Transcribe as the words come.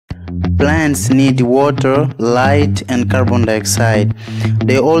Plants need water, light, and carbon dioxide.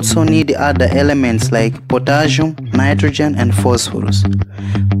 They also need other elements like potassium, nitrogen, and phosphorus.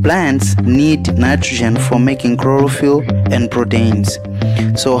 Plants need nitrogen for making chlorophyll and proteins.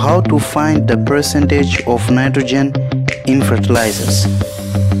 So how to find the percentage of nitrogen in fertilizers?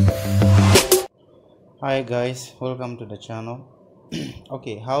 Hi guys, welcome to the channel.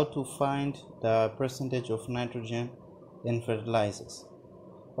 Okay, how to find the percentage of nitrogen in fertilizers?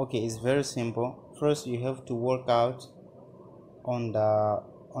 Okay, it's very simple. First you have to work out on the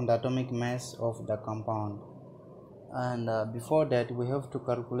atomic mass of the compound, and before that we have to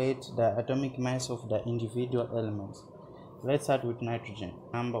calculate the atomic mass of the individual elements. Let's start with nitrogen,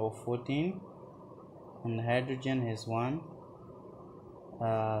 number of 14, and hydrogen has 1,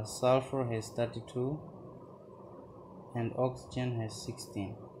 sulfur has 32, and oxygen has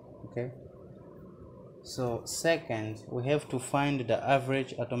 16. Okay, so second we have to find the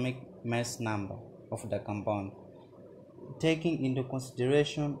average atomic mass number of the compound, taking into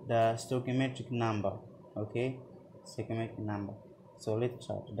consideration the stoichiometric number. Okay, stoichiometric number. So let's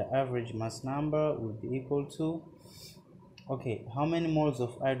start. The average mass number will be equal to, okay, how many moles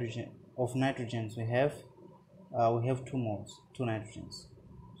of nitrogen we have? We have 2 moles, 2 nitrogens,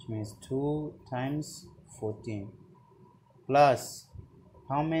 which means 2 times 14, plus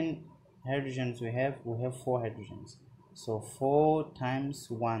how many hydrogens we have? We have 4 hydrogens, so 4 times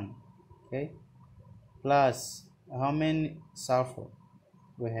 1, okay, plus how many sulfur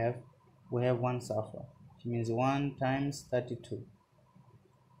we have? We have 1 sulfur, which means 1 times 32,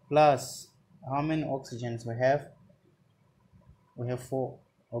 plus how many oxygens we have? We have 4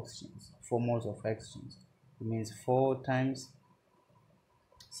 oxygens, 4 moles of oxygens. It means 4 times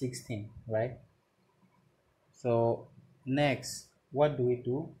 16, right? So next, what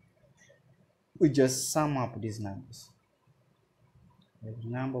do? We just sum up these numbers. Every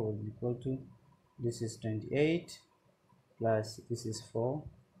number will be equal to, this is 28 plus this is 4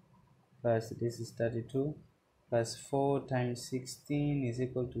 plus this is 32 plus 4 times 16 is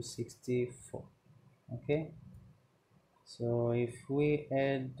equal to 64. Okay, so if we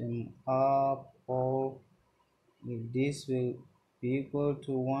add them up all, this will be equal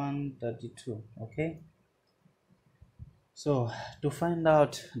to 132. Okay, so to find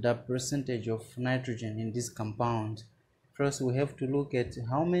out the percentage of nitrogen in this compound, first we have to look at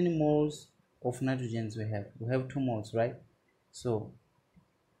how many moles of nitrogens we have. We have 2 moles, right? So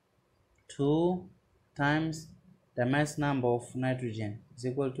 2 times the mass number of nitrogen is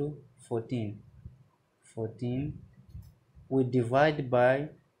equal to 14. We divide by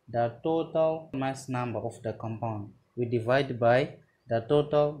the total mass number of the compound. We divide by the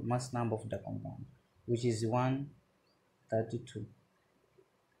total mass number of the compound, which is 132,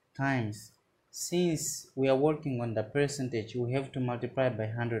 times, since we are working on the percentage, we have to multiply by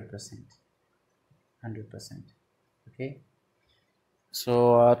 100%. Okay,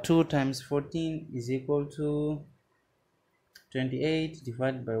 so 2 times 14 is equal to 28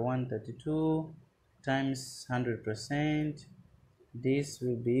 divided by 132 times 100%. This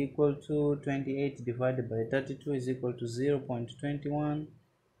will be equal to 28 divided by 32 is equal to 0.21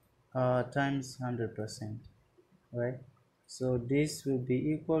 times 100%, right? So this will be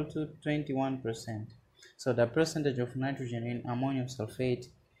equal to 21%. So the percentage of nitrogen in ammonium sulfate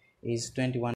is 21%.